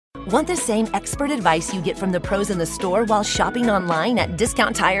Want the same expert advice you get from the pros in the store while shopping online at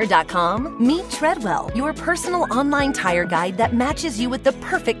DiscountTire.com? Meet Treadwell, your personal online tire guide that matches you with the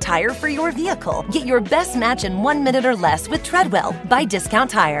perfect tire for your vehicle. Get your best match in 1 minute or less with Treadwell by Discount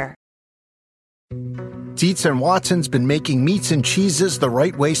Tire. Dietz & Watson's been making meats and cheeses the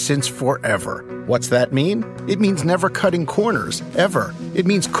right way since forever. What's that mean? It means never cutting corners, ever. It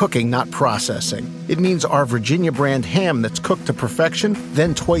means cooking, not processing. It means our Virginia brand ham that's cooked to perfection,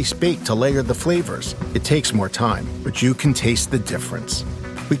 then twice baked to layer the flavors. It takes more time, but you can taste the difference.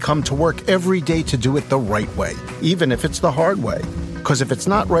 We come to work every day to do it the right way, even if it's the hard way. Because if it's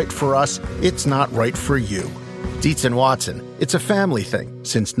not right for us, it's not right for you. Dietz & Watson, it's a family thing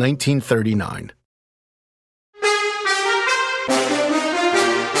since 1939.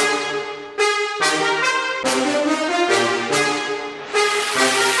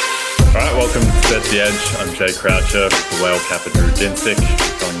 Welcome to Set the Edge. I'm Jay Croucher with the Whale Kappa Drew Dinsick,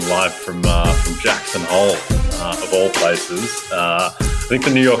 coming live from Jackson Hole, of all places. I think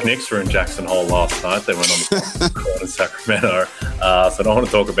the New York Knicks were in Jackson Hole last night. They went on the court in Sacramento. So I don't want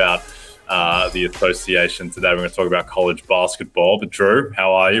to talk about the association today. We're going to talk about college basketball. But Drew,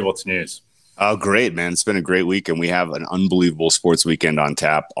 how are you? What's news? Oh, great, man. It's been a great week, and we have an unbelievable sports weekend on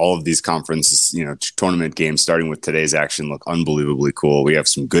tap. All of these conferences, tournament games, starting with today's action, look unbelievably cool. We have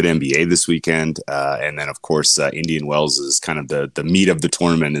some good NBA this weekend. And then, of course, Indian Wells is kind of the meat of the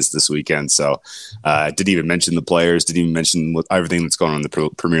tournament is this weekend. So I didn't even mention the players, didn't even mention everything that's going on in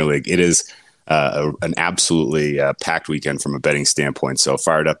the Premier League. It is an absolutely packed weekend from a betting standpoint. So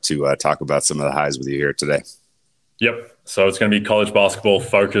fired up to talk about some of the highs with you here today. Yep. So it's going to be college basketball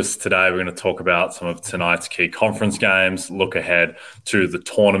focused today. We're going to talk about some of tonight's key conference games, look ahead to the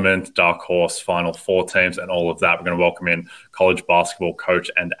tournament, Dark Horse, Final Four teams, and all of that. We're going to welcome in college basketball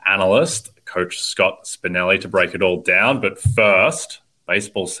coach and analyst, Coach Scott Spinelli, to break it all down. But first,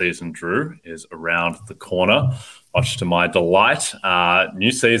 baseball season, Drew, is around the corner, much to my delight.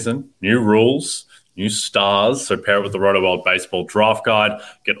 New season, new rules, new stars. So pair it with the RotoWorld Baseball Draft Guide.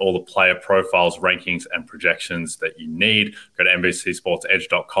 Get all the player profiles, rankings, and projections that you need. Go to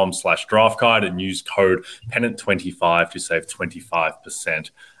NBCSportsEdge.com/draft guide and use code Pennant25 to save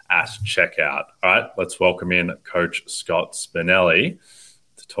 25% at checkout. All right, let's welcome in Coach Scott Spinelli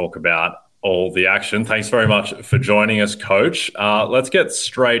to talk about all the action. Thanks very much for joining us, Coach. Let's get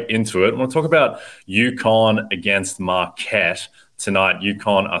straight into it. I want to talk about UConn against Marquette. Tonight,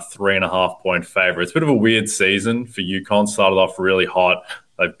 UConn are 3.5-point favorites. It's a bit of a weird season for UConn. Started off really hot.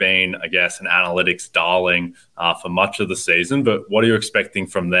 They've been, I guess, an analytics darling for much of the season. But what are you expecting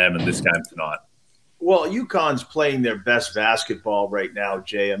from them in this game tonight? Well, UConn's playing their best basketball right now,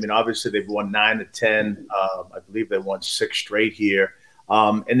 Jay. I mean, obviously, they've won 9 of 10. I believe they won 6 straight here.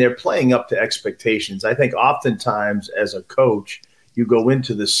 And they're playing up to expectations. I think oftentimes as a coach, you go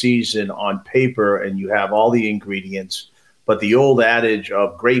into the season on paper and you have all the ingredients. But the old adage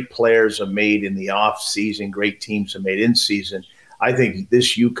of great players are made in the off season, great teams are made in season. I think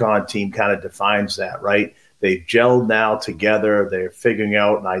this UConn team kind of defines that, right? They've gelled now together. They're figuring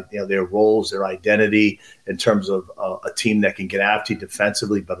out their roles, their identity in terms of a team that can get after you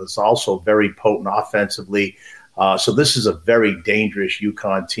defensively, but it's also very potent offensively. So this is a very dangerous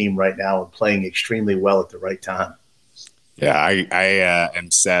UConn team right now and playing extremely well at the right time. Yeah, I am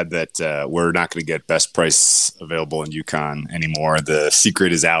sad that we're not going to get best price available in UConn anymore. The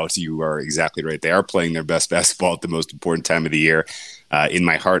secret is out. You are exactly right. They are playing their best basketball at the most important time of the year. In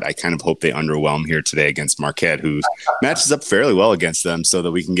my heart, I kind of hope they underwhelm here today against Marquette, who matches up fairly well against them so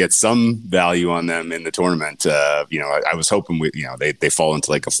that we can get some value on them in the tournament. I was hoping they fall into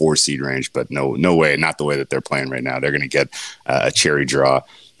like a 4 seed range, but no way, not the way that they're playing right now. They're going to get a cherry draw.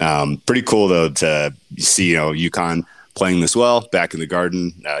 Pretty cool, though, to see, UConn playing this well back in the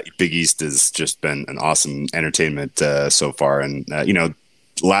Garden. Big East has just been an awesome entertainment so far. And,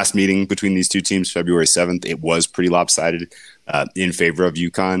 last meeting between these two teams, February 7th, it was pretty lopsided in favor of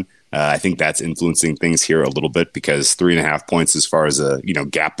UConn. I think that's influencing things here a little bit because 3.5 points as far as a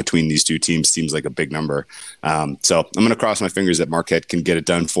gap between these two teams seems like a big number. So I'm going to cross my fingers that Marquette can get it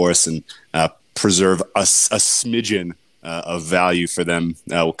done for us and preserve a smidgen of value for them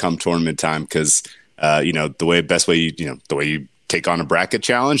come tournament time because the way you take on a bracket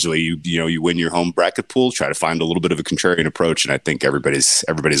challenge, the way you win your home bracket pool, try to find a little bit of a contrarian approach, and I think everybody's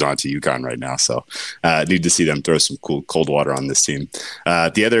onto UConn right now. So need to see them throw some cool cold water on this team.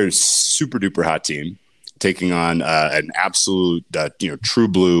 The other super duper hot team taking on an absolute true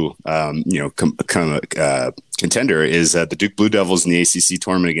blue contender is the Duke Blue Devils in the ACC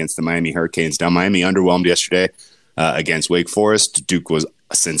tournament against the Miami Hurricanes. Now Miami underwhelmed yesterday against Wake Forest. Duke was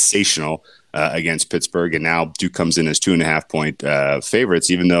sensational. against Pittsburgh, and now Duke comes in as 2.5-point favorites,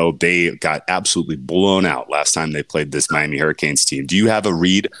 even though they got absolutely blown out last time they played this Miami Hurricanes team. Do you have a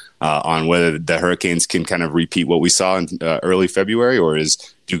read on whether the Hurricanes can kind of repeat what we saw in early February, or is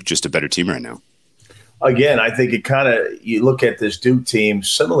Duke just a better team right now? Again, I think you look at this Duke team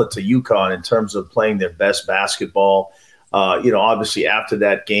similar to UConn in terms of playing their best basketball. Obviously after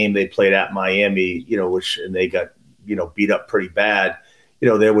that game they played at Miami, and they got, beat up pretty bad.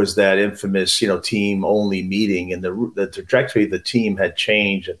 There was that infamous, team only meeting, and the trajectory of the team had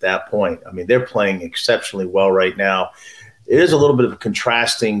changed at that point. I mean, they're playing exceptionally well right now. It is a little bit of a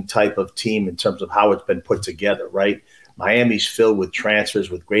contrasting type of team in terms of how it's been put together, right? Miami's filled with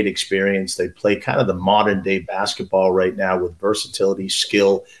transfers with great experience. They play kind of the modern day basketball right now with versatility,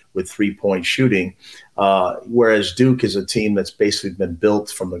 skill, with 3-point shooting. Whereas Duke is a team that's basically been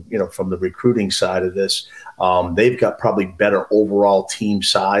built from the recruiting side of this. They've got probably better overall team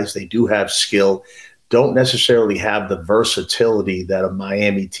size. They do have skill, don't necessarily have the versatility that a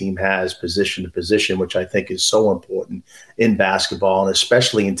Miami team has position to position, which I think is so important in basketball and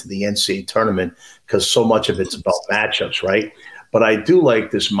especially into the NCAA tournament because so much of it's about matchups, right? But I do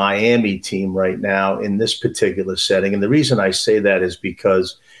like this Miami team right now in this particular setting. And the reason I say that is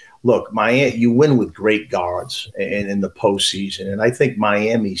because, look, you win with great guards in the postseason. And I think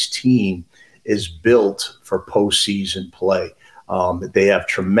Miami's team is built for postseason play. They have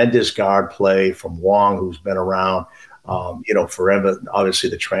tremendous guard play from Wong, who's been around, forever. Obviously,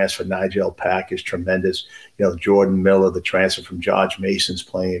 the transfer Nigel Pack is tremendous. Jordan Miller, the transfer from George Mason's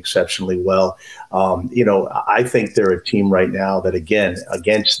playing exceptionally well. I think they're a team right now that, again,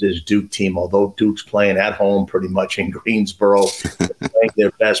 against this Duke team, although Duke's playing at home pretty much in Greensboro, they're playing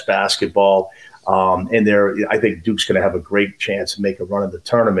their best basketball. I think Duke's going to have a great chance to make a run of the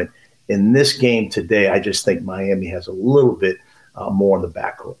tournament. In this game today, I just think Miami has a little bit more in the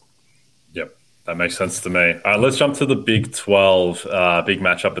backcourt. Yep, that makes sense to me. All right, let's jump to the Big 12, big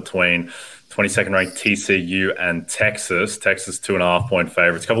matchup between 22nd ranked TCU and Texas. Texas 2.5-point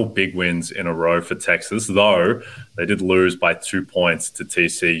favorites. A couple big wins in a row for Texas, though they did lose by 2 points to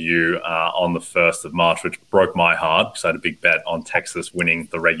TCU on the 1st of March, which broke my heart because I had a big bet on Texas winning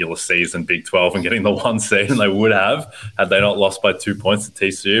the regular season Big 12 and getting the 1 seed, and they would have had they not lost by 2 points to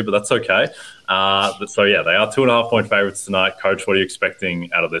TCU, but that's okay. They are 2.5-point favorites tonight. Coach, what are you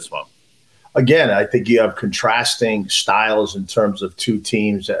expecting out of this one? Again, I think you have contrasting styles in terms of two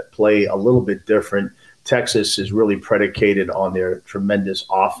teams that play a little bit different. Texas is really predicated on their tremendous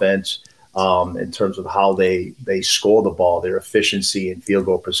offense in terms of how they score the ball. Their efficiency and field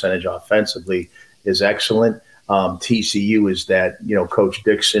goal percentage offensively is excellent. TCU is that, Coach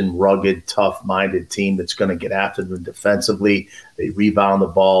Dixon, rugged, tough-minded team that's going to get after them defensively. They rebound the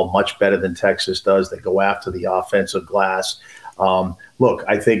ball much better than Texas does. They go after the offensive glass. Look,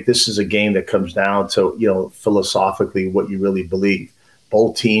 I think this is a game that comes down to, philosophically what you really believe.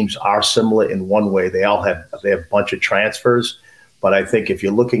 Both teams are similar in one way. They have a bunch of transfers. But I think if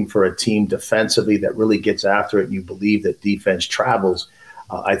you're looking for a team defensively that really gets after it and you believe that defense travels,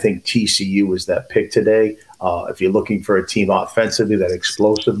 I think TCU is that pick today. If you're looking for a team offensively, that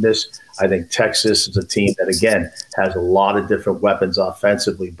explosiveness, I think Texas is a team that, again, has a lot of different weapons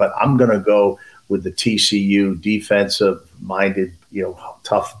offensively. But I'm going to go with the TCU defensive-minded,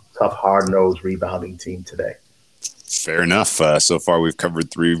 tough, hard-nosed rebounding team today. Fair enough. So far, we've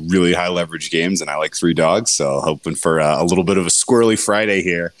covered 3 really high-leverage games, and I like 3 dogs, so hoping for a little bit of a squirrely Friday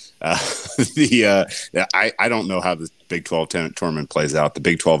here. I don't know how the Big 12 tournament plays out. The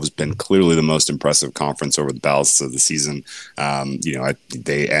Big 12 has been clearly the most impressive conference over the balance of the season.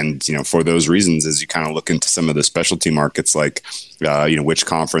 For those reasons, as you kind of look into some of the specialty markets, like, which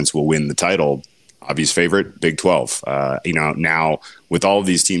conference will win the title, obvious favorite, Big 12. Now with all of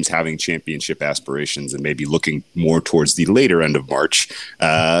these teams having championship aspirations and maybe looking more towards the later end of March,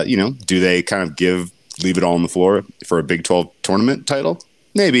 do they kind of leave it all on the floor for a Big 12 tournament title?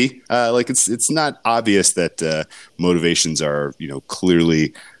 Maybe. It's not obvious that motivations are,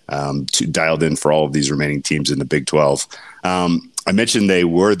 clearly dialed in for all of these remaining teams in the Big 12. I mentioned they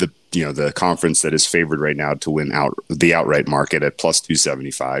were the conference that is favored right now to win the outright market at plus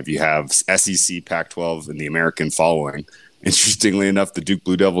 275. You have SEC, Pac-12, and the American following. Interestingly enough, the Duke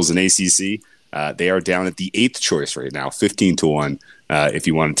Blue Devils and ACC, they are down at the 8th choice right now, 15-1. If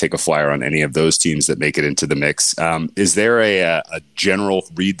you want to take a flyer on any of those teams that make it into the mix. Is there a general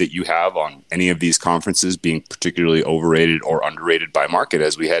read that you have on any of these conferences being particularly overrated or underrated by market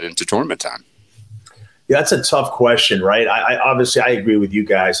as we head into tournament time? Yeah, that's a tough question, right? I obviously agree with you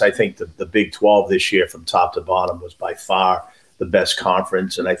guys. I think the Big 12 this year from top to bottom was by far the best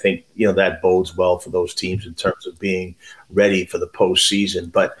conference. And I think, that bodes well for those teams in terms of being ready for the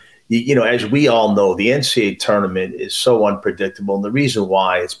postseason. But, as we all know, the NCAA tournament is so unpredictable. And the reason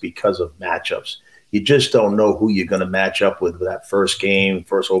why is because of matchups. You just don't know who you're going to match up with that first game,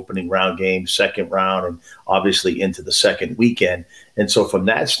 first opening round game, second round, and obviously into the second weekend. And so from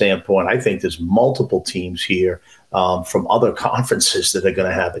that standpoint, I think there's multiple teams here from other conferences that are going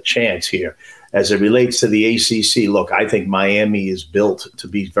to have a chance here. As it relates to the ACC, look, I think Miami is built to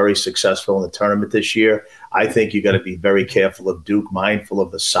be very successful in the tournament this year. I think you got to be very careful of Duke, mindful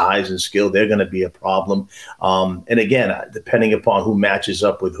of the size and skill. They're going to be a problem. And again, depending upon who matches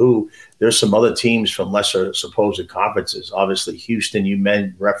up with who, there's some other teams from lesser supposed conferences. Obviously, Houston, you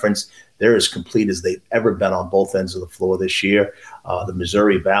referenced, they're as complete as they've ever been on both ends of the floor this year. The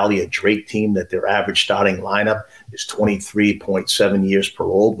Missouri Valley, a Drake team that their average starting lineup is 23.7 years per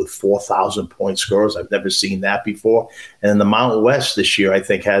old with 4,000-point scorers. I've never seen that before. And the Mountain West this year, I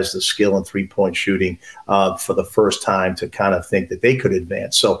think, has the skill in three-point shooting for the first time to kind of think that they could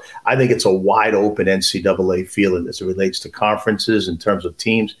advance. So I think it's a wide-open NCAA field as it relates to conferences in terms of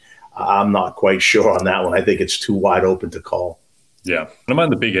teams. I'm not quite sure on that one. I think it's too wide open to call. Yeah. And I'm in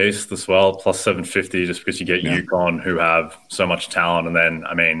the Big East as well, plus 750, just because you get UConn, who have so much talent. And then,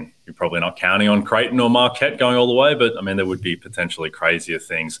 I mean, you're probably not counting on Creighton or Marquette going all the way, but, I mean, there would be potentially crazier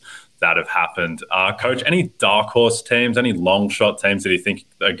things that have happened. Coach, any dark horse teams, any long shot teams that you think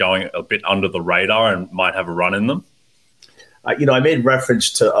are going a bit under the radar and might have a run in them? I made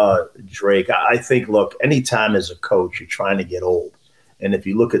reference to Drake. I think, look, anytime as a coach, you're trying to get old. And if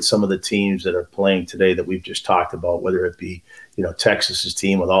you look at some of the teams that are playing today that we've just talked about, whether it be, Texas's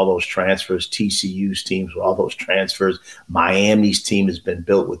team with all those transfers, TCU's teams with all those transfers, Miami's team has been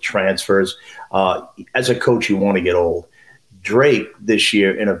built with transfers. As a coach, you want to get old. Drake this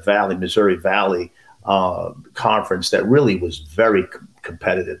year in a Missouri Valley conference that really was very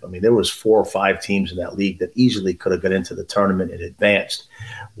competitive. I mean, there was 4 or 5 teams in that league that easily could have got into the tournament and advanced.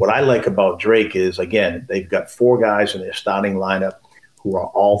 What I like about Drake is, again, they've got 4 guys in their starting lineup who are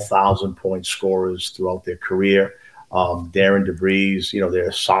all 1,000-point scorers throughout their career. Darren DeVries,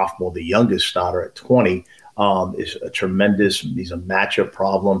 their sophomore, the youngest starter at 20, is a tremendous. He's a matchup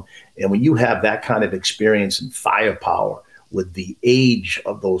problem. And when you have that kind of experience and firepower with the age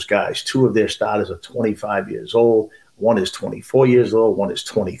of those guys, 2 of their starters are 25 years old. One is 24 years old, one is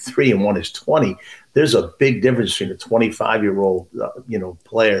 23, and one is 20. There's a big difference between a 25-year-old,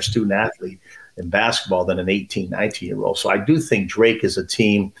 player, student athlete in basketball than an 18, 19-year-old. So I do think Drake is a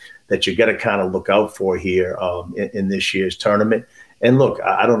team that you got to kind of look out for here in this year's tournament. And look,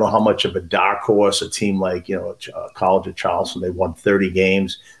 I don't know how much of a dark horse a team like, College of Charleston, they won 30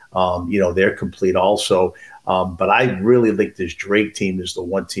 games. They're complete also. But I really think this Drake team is the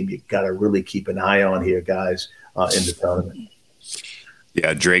one team you got to really keep an eye on here, guys, in the tournament.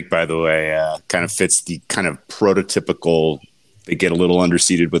 Yeah, Drake, by the way, kind of fits the kind of prototypical. They get a little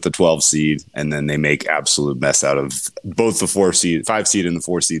underseeded with the 12 seed, and then they make absolute mess out of both the 5 seed and the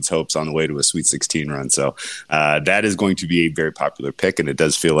 4 seed's hopes on the way to a Sweet 16 run. So that is going to be a very popular pick, and it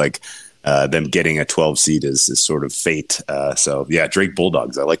does feel like them getting a 12 seed is sort of fate. So, yeah, Drake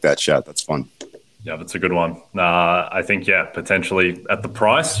Bulldogs. I like that shot. That's fun. Yeah, that's a good one. I think, potentially at the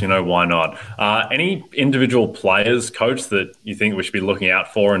price, why not? Any individual players, Coach, that you think we should be looking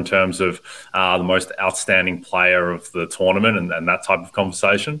out for in terms of the most outstanding player of the tournament and that type of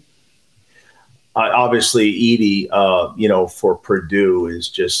conversation? Obviously, Edey, for Purdue is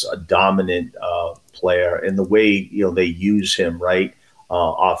just a dominant player. And the way, they use him, right,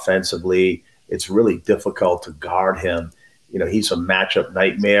 offensively, it's really difficult to guard him. He's a matchup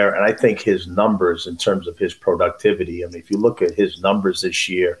nightmare. And I think his numbers in terms of his productivity, I mean, if you look at his numbers this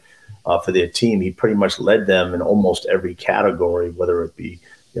year for their team, he pretty much led them in almost every category, whether it be,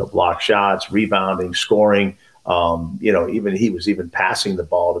 block shots, rebounding, scoring, even he was even passing the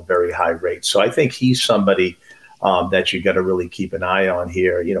ball at a very high rate. So I think he's somebody that you got to really keep an eye on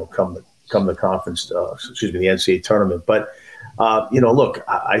here, come the conference, the NCAA tournament. But look,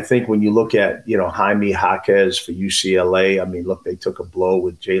 I think when you look at, Jaime Jaquez for UCLA, I mean, look, they took a blow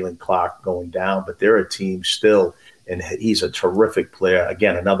with Jalen Clark going down, but they're a team still, and he's a terrific player.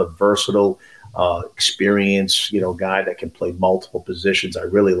 Again, another versatile, experienced, guy that can play multiple positions. I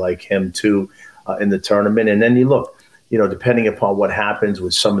really like him too in the tournament. And then you look, depending upon what happens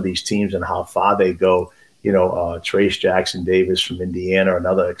with some of these teams and how far they go, Trace Jackson Davis from Indiana,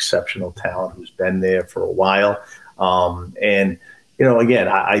 another exceptional talent who's been there for a while. Again,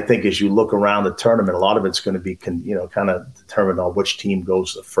 I think as you look around the tournament, a lot of it's going to be, kind of determined on which team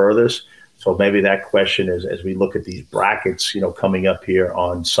goes the furthest. So maybe that question is, as we look at these brackets, coming up here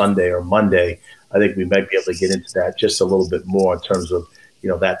on Sunday or Monday, I think we might be able to get into that just a little bit more in terms of,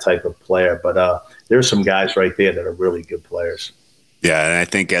 that type of player. But there's some guys right there that are really good players. Yeah, and I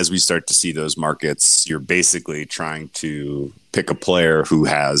think as we start to see those markets, you're basically trying to pick a player who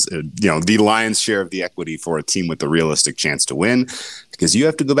has, the lion's share of the equity for a team with a realistic chance to win, because you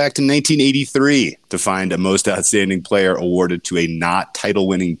have to go back to 1983 to find a most outstanding player awarded to a not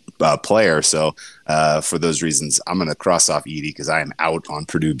title-winning player. So for those reasons, I'm going to cross off Edey because I am out on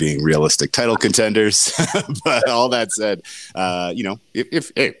Purdue being realistic title contenders. But all that said,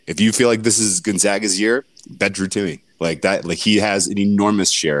 if you feel like this is Gonzaga's year, bet Drew Timme. Like that, like he has an enormous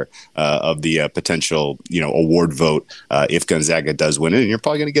share of the potential, award vote if Gonzaga does win it, and you're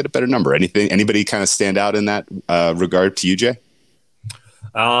probably going to get a better number. Anybody kind of stand out in that regard to you, Jay?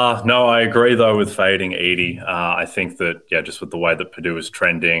 No, I agree though with fading Edey. I think that just with the way that Purdue is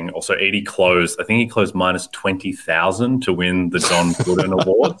trending. Also, Edey closed. I think he closed minus 20,000 to win the John Wooden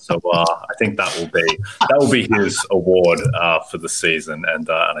Award. So I think that will be his award for the season, and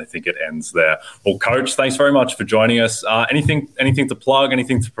I think it ends there. Well, Coach, thanks very much for joining us. Anything to plug?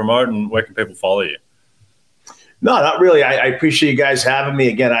 Anything to promote? And where can people follow you? No, not really. I appreciate you guys having me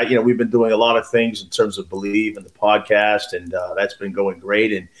again. We've been doing a lot of things in terms of Believe and the podcast, and that's been going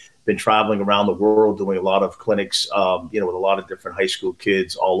great. And been traveling around the world doing a lot of clinics, with a lot of different high school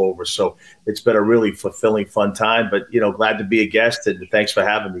kids all over. So it's been a really fulfilling, fun time. But glad to be a guest, and thanks for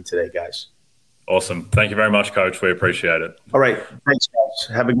having me today, guys. Awesome. Thank you very much, Coach. We appreciate it. All right. Thanks, guys.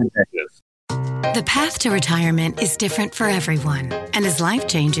 Have a good day. Yes. The path to retirement is different for everyone. And as life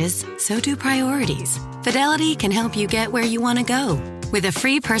changes, so do priorities. Fidelity can help you get where you want to go. With a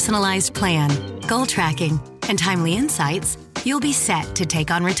free personalized plan, goal tracking, and timely insights, you'll be set to take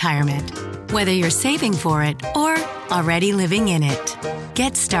on retirement. Whether you're saving for it or already living in it.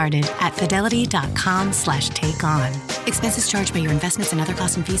 Get started at fidelity.com/takeon. Expenses charged by your investments and other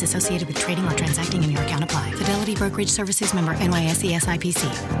costs and fees associated with trading or transacting in your account apply. Fidelity Brokerage Services, member NYSE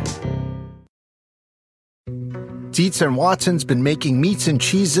SIPC. Dietz & Watson's been making meats and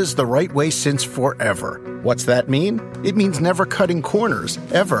cheeses the right way since forever. What's that mean? It means never cutting corners,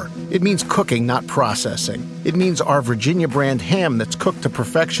 ever. It means cooking, not processing. It means our Virginia brand ham that's cooked to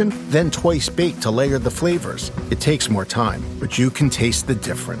perfection, then twice baked to layer the flavors. It takes more time, but you can taste the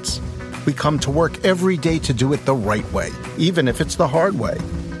difference. We come to work every day to do it the right way, even if it's the hard way.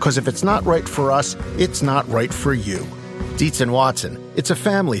 Because if it's not right for us, it's not right for you. Dietz & Watson, it's a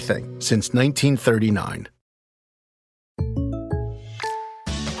family thing since 1939.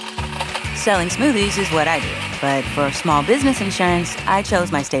 Selling smoothies is what I do. But for small business insurance, I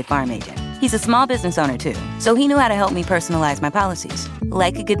chose my State Farm agent. He's a small business owner too, so he knew how to help me personalize my policies.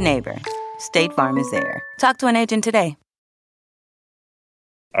 Like a good neighbor, State Farm is there. Talk to an agent today.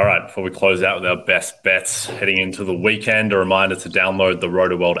 All right, before we close out with our best bets heading into the weekend, a reminder to download the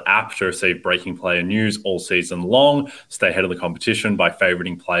RotoWorld app to receive breaking player news all season long. Stay ahead of the competition by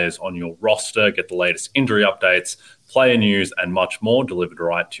favoriting players on your roster. Get the latest injury updates, player news, and much more delivered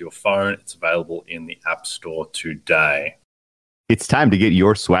right to your phone. It's available in the App Store today. It's time to get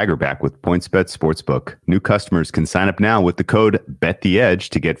your swagger back with PointsBet Sportsbook. New customers can sign up now with the code BETTHEEDGE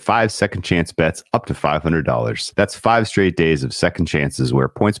to get 5 second chance bets up to $500. That's 5 straight days of second chances where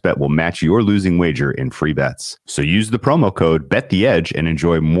PointsBet will match your losing wager in free bets. So use the promo code BETTHEEDGE and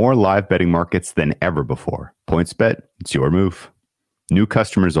enjoy more live betting markets than ever before. PointsBet, it's your move. New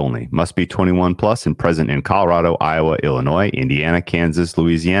customers only. Must be 21 plus and present in Colorado, Iowa, Illinois, Indiana, Kansas,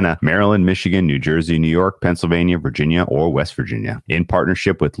 Louisiana, Maryland, Michigan, New Jersey, New York, Pennsylvania, Virginia, or West Virginia. In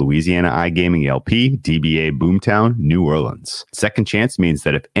partnership with Louisiana iGaming LP, DBA Boomtown, New Orleans. Second chance means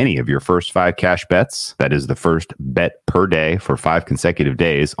that if any of your first 5 cash bets, that is the first bet per day for 5 consecutive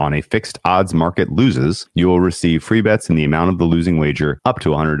days on a fixed odds market loses, you will receive free bets in the amount of the losing wager up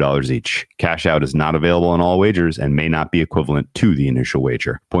to $100 each. Cash out is not available on all wagers and may not be equivalent to the initial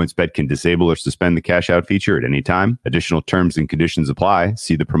wager. PointsBet can disable or suspend the cash out feature at any time. Additional terms and conditions apply.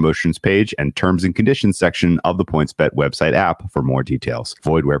 See the promotions page and terms and conditions section of the PointsBet website app for more details.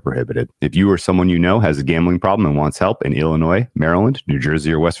 Void where prohibited. If you or someone you know has a gambling problem and wants help in Illinois, Maryland, New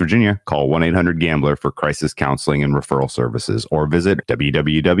Jersey, or West Virginia, call 1-800-GAMBLER for crisis counseling and referral services, or visit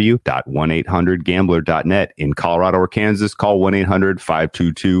www.1800gambler.net. In Colorado or Kansas, call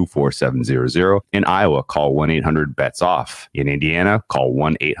 1-800-522-4700. In Iowa, call 1-800-BETS-OFF. In Indiana, call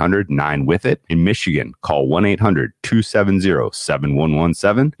 1-800-9-WITH-IT. In Michigan, call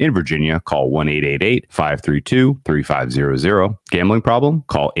 1-800-270-7117. In Virginia, call 1-888-532-3500. Gambling problem?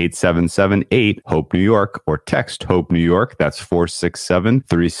 Call 877-8-HOPE-NEW YORK or text HOPE New York. That's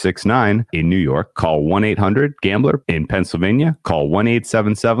 467-369. In New York, call 1-800-GAMBLER. In Pennsylvania, call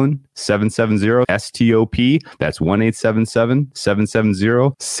 1-877-770-STOP. That's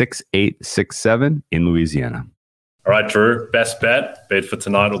 1-877-770-6867. In Louisiana. All right, Drew, best bet for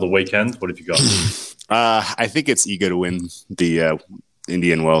tonight or the weekend. What have you got? I think it's Iga to win the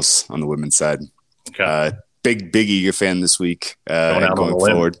Indian Wells on the women's side. Okay. Big Iga fan this week. Going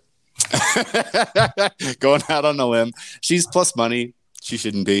forward. Going out on a limb. She's plus money. She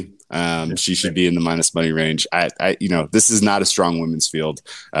shouldn't be. She should be in the minus money range. This is not a strong women's field.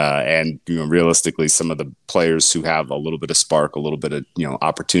 And realistically, some of the players who have a little bit of spark, a little bit of,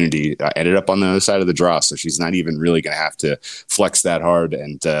 opportunity ended up on the other side of the draw. So she's not even really going to have to flex that hard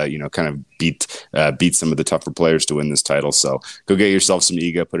and, kind of beat some of the tougher players to win this title. So go get yourself some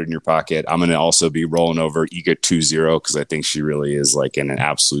Iga, put it in your pocket. I'm going to also be rolling over Iga 2-0 because I think she really is like in an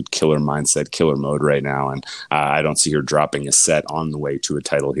absolute killer mindset, killer mode right now. And I don't see her dropping a set on the way to a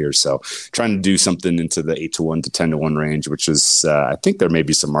title here. So trying to do something into the 8-1 to 10-1 range, which is, I think there may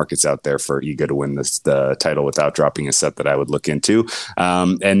be some markets out there for Iga to win the title without dropping a set that I would look into.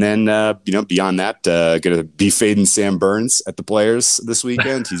 And then, beyond that, going to be fading Sam Burns at the Players this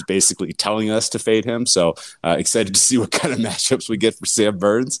weekend. He's basically telling us to fade him. So excited to see what kind of matchups we get for Sam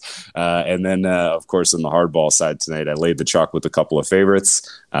Burns. And then, of course, on the hardball side tonight, I laid the chalk with a couple of favorites.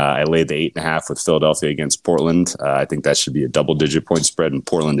 I laid the 8.5 with Philadelphia against Portland. I think that should be a double-digit point spread, and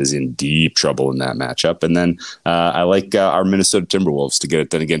Portland is in deep trouble in that matchup. And then I like our Minnesota Timberwolves to get it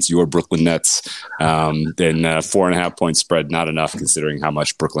done against your Brooklyn Nets. Then 4.5 point spread, not enough considering how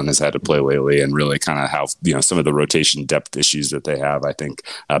much Brooklyn has had to play lately, and really kind of how some of the rotation depth issues that they have. I think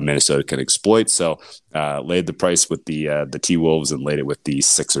Minnesota can exploit. So laid the price with the T-Wolves and laid it with the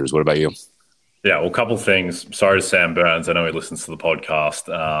Sixers. What about you? Yeah, well, a couple of things. Sorry to Sam Burns. I know he listens to the podcast,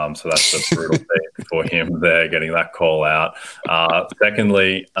 so that's a brutal thing for him there, getting that call out.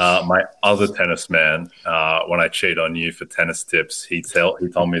 Secondly, my other tennis man, when I cheat on you for tennis tips, he told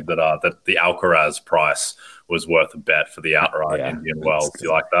me that the Alcaraz price was worth a bet for the outright Indian Wells. Do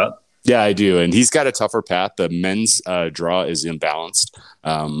you like that? Yeah, I do. And he's got a tougher path. The men's draw is imbalanced.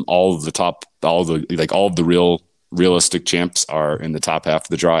 All of the realistic champs are in the top half of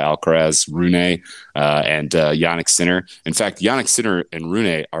the draw: Alcaraz, Rune, and Jannik Sinner. In fact, Jannik Sinner and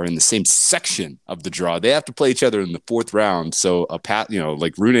Rune are in the same section of the draw. They have to play each other in the fourth round. So a path,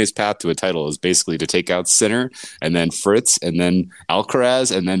 Rune's path to a title is basically to take out Sinner and then Fritz and then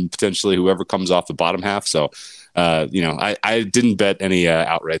Alcaraz and then potentially whoever comes off the bottom half. So, I didn't bet any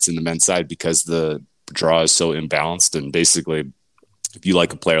outrights in the men's side because the draw is so imbalanced, and basically, if you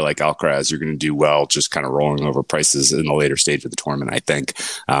like a player like Alcaraz, you're going to do well just kind of rolling over prices in the later stage of the tournament, I think.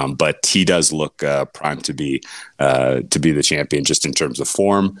 But he does look primed to be the champion just in terms of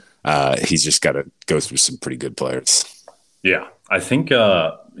form. He's just got to go through some pretty good players. Yeah, I think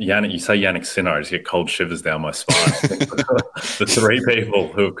you say Jannik Sinner, I just get cold shivers down my spine. The three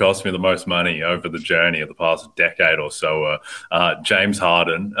people who have cost me the most money over the journey of the past decade or so are James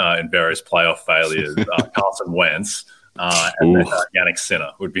Harden in various playoff failures, Carson Wentz, and then Jannik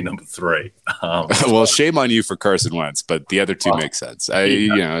Sinner would be number 3. Well, shame on you for Carson Wentz, but the other two make sense.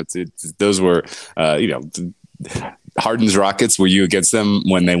 Those were, Harden's Rockets. Were you against them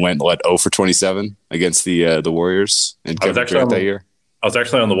when they went 0 for 27 against the Warriors and Kevin Durant that year? I was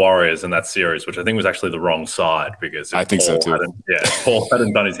actually on the Warriors in that series, which I think was actually the wrong side because I think so too. Paul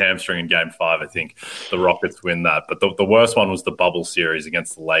hadn't done his hamstring in Game 5. I think the Rockets win that. But the worst one was the bubble series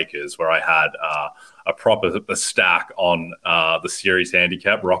against the Lakers, where I had a proper stack on the series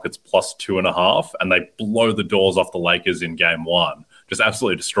handicap, Rockets plus 2.5, and they blow the doors off the Lakers in Game 1. Just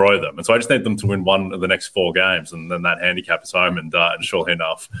absolutely destroy them. And so I just need them to win one of the next 4 games, and then that handicap is home, and sure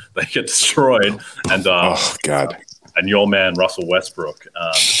enough, they get destroyed. And oh, God. And your man, Russell Westbrook,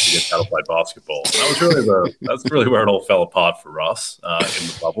 gets how to play basketball. And that's really where it all fell apart for Russ in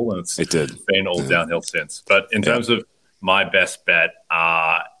the bubble, and it's been all downhill since. But in terms of my best bet,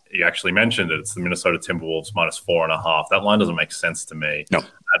 you actually mentioned it. It's the Minnesota Timberwolves minus 4.5. That line doesn't make sense to me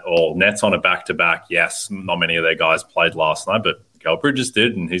at all. Nets on a back-to-back. Yes, not many of their guys played last night, but Kel Bridges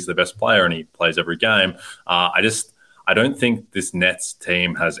did, and he's the best player, and he plays every game. I don't think this Nets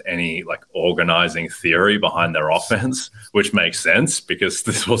team has any organizing theory behind their offense, which makes sense because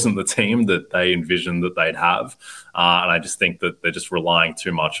this wasn't the team that they envisioned that they'd have. And I just think that they're just relying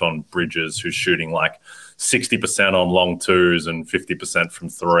too much on Bridges, who's shooting 60% on long twos and 50% from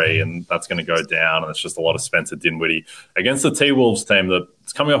 3, and that's going to go down. And it's just a lot of Spencer Dinwiddie against the T-Wolves team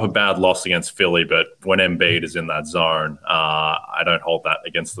that's coming off a bad loss against Philly, but when Embiid is in that zone, I don't hold that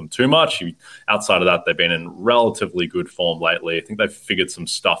against them too much. Outside of that, they've been in relatively good form lately. I think they've figured some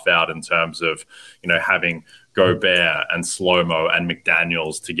stuff out in terms of, having Gobert and Slow-Mo and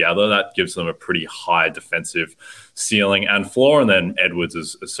McDaniels together. That gives them a pretty high defensive ceiling and floor. And then Edwards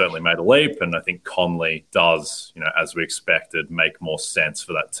has certainly made a leap. And I think Conley does, as we expected, make more sense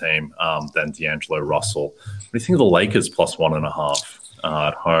for that team than D'Angelo Russell. What do you think of the Lakers plus 1.5?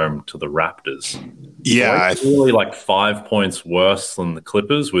 at home to the Raptors. Yeah. It's really like 5 points worse than the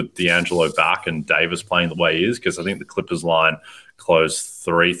Clippers with D'Angelo back and Davis playing the way he is, because I think the Clippers line closed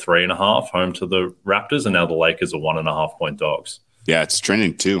 3.5 home to the Raptors, and now the Lakers are 1.5 point dogs. Yeah, it's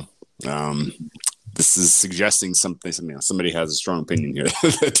trending too. This is suggesting something. Somebody has a strong opinion here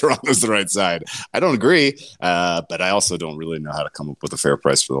that Toronto's the right side. I don't agree, but I also don't really know how to come up with a fair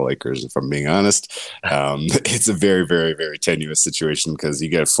price for the Lakers, if I'm being honest. It's a very, very, very tenuous situation because you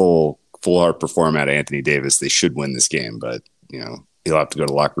get a full heart perform out of Anthony Davis. They should win this game, but he'll have to go to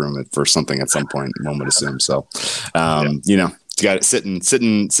the locker room for something at some point, one would assume. So, you got it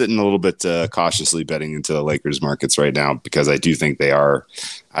sitting a little bit cautiously betting into the Lakers markets right now, because I do think they're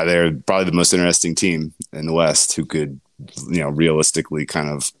probably the most interesting team in the West who could, realistically kind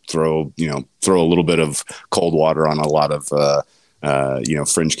of throw a little bit of cold water on a lot of,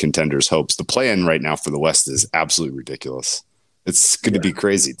 fringe contenders' hopes. The play-in right now for the West is absolutely ridiculous. It's going to be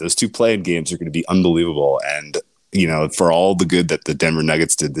crazy. Those 2 play-in games are going to be unbelievable. And, for all the good that the Denver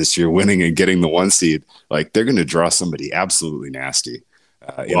Nuggets did this year, winning and getting the 1 seed, like they're going to draw somebody absolutely nasty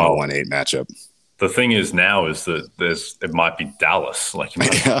in the 1-8 matchup. The thing is now is that it might be Dallas. Like you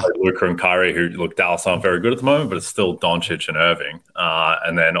might play Luka and Kyrie, who Dallas aren't very good at the moment, but it's still Doncic and Irving.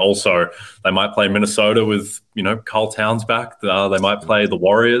 And then also they might play Minnesota with, Karl Towns back. They might play the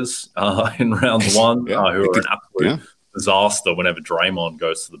Warriors in round 1, who are an absolute disaster whenever Draymond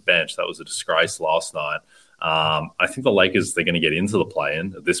goes to the bench. That was a disgrace last night. I think the Lakers, they're going to get into the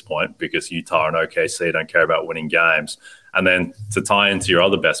play-in at this point because Utah and OKC don't care about winning games. And then to tie into your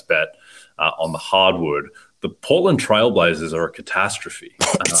other best bet on the hardwood, the Portland Trailblazers are a catastrophe.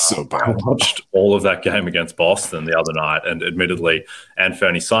 It's so bad. I watched all of that game against Boston the other night, and admittedly,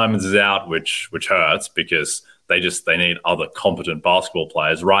 Anthony Simons is out, which hurts because they need other competent basketball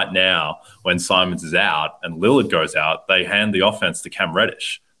players. Right now, when Simons is out and Lillard goes out, they hand the offense to Cam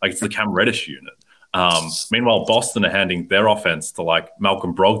Reddish. Like, it's the Cam Reddish unit. Meanwhile, Boston are handing their offense to like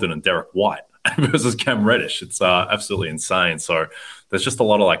Malcolm Brogdon and Derek White versus Cam Reddish. It's absolutely insane. So there's just a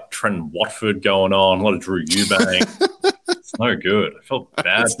lot of like Trent Watford going on, a lot of Drew Eubank. It's no good. I felt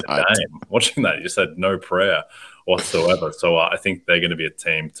bad today watching that. You just had no prayer whatsoever. So I think they're going to be a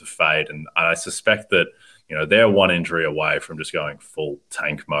team to fade. And I suspect that, they're 1 injury away from just going full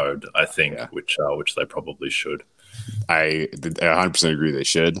tank mode, I think, which they probably should. I 100% agree they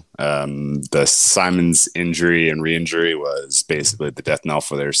should. The Simons injury and re-injury was basically the death knell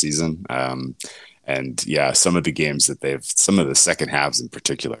for their season. And some of the games that some of the second halves in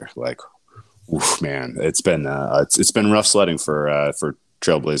particular, like, oof, man, it's been rough sledding for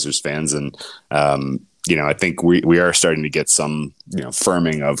Trailblazers fans. And, I think we are starting to get some,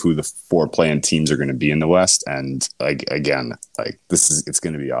 firming of who the 4 play-in teams are going to be in the West. And it's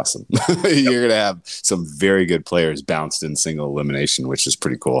going to be awesome. You're going to have some very good players bounced in single elimination, which is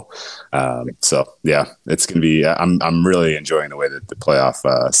pretty cool. It's going to be, I'm really enjoying the way that the playoff,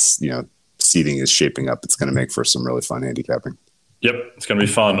 seeding is shaping up. It's going to make for some really fun handicapping. Yep, it's going to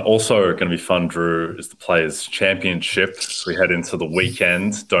be fun. Also going to be fun, Drew, is the Players' Championship. As we head into the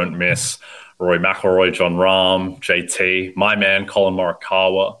weekend, don't miss Rory McIlroy, Jon Rahm, JT, my man, Colin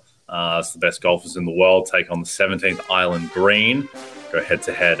Morikawa. It's the best golfers in the world. Take on the 17th Island Green. Go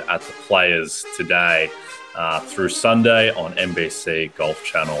head-to-head at the Players today through Sunday on NBC, Golf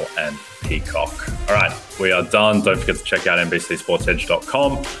Channel, and Peacock. All right, we are done. Don't forget to check out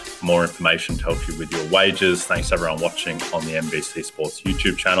NBCSportsEdge.com for more information to help you with your wagers. Thanks, everyone, watching on the NBC Sports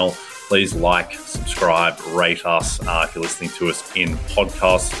YouTube channel. Please like, subscribe, rate us if you're listening to us in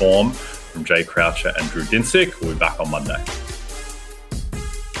podcast form. From Jay Croucher and Drew Dinsick, we'll be back on Monday.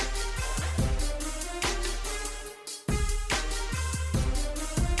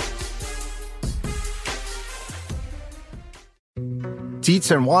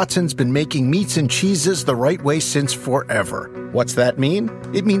 Dietz & Watson's been making meats and cheeses the right way since forever. What's that mean?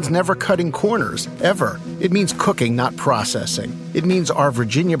 It means never cutting corners, ever. It means cooking, not processing. It means our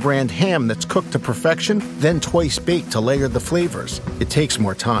Virginia brand ham that's cooked to perfection, then twice baked to layer the flavors. It takes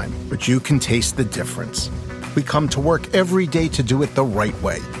more time, but you can taste the difference. We come to work every day to do it the right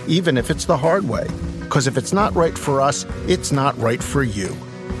way, even if it's the hard way. Because if it's not right for us, it's not right for you.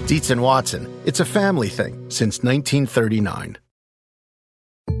 Dietz & Watson, it's a family thing since 1939.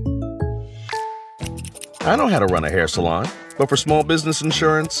 I know how to run a hair salon, but for small business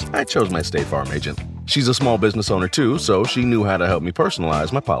insurance, I chose my State Farm agent. She's a small business owner too, so she knew how to help me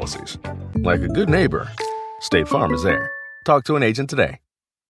personalize my policies. Like a good neighbor, State Farm is there. Talk to an agent today.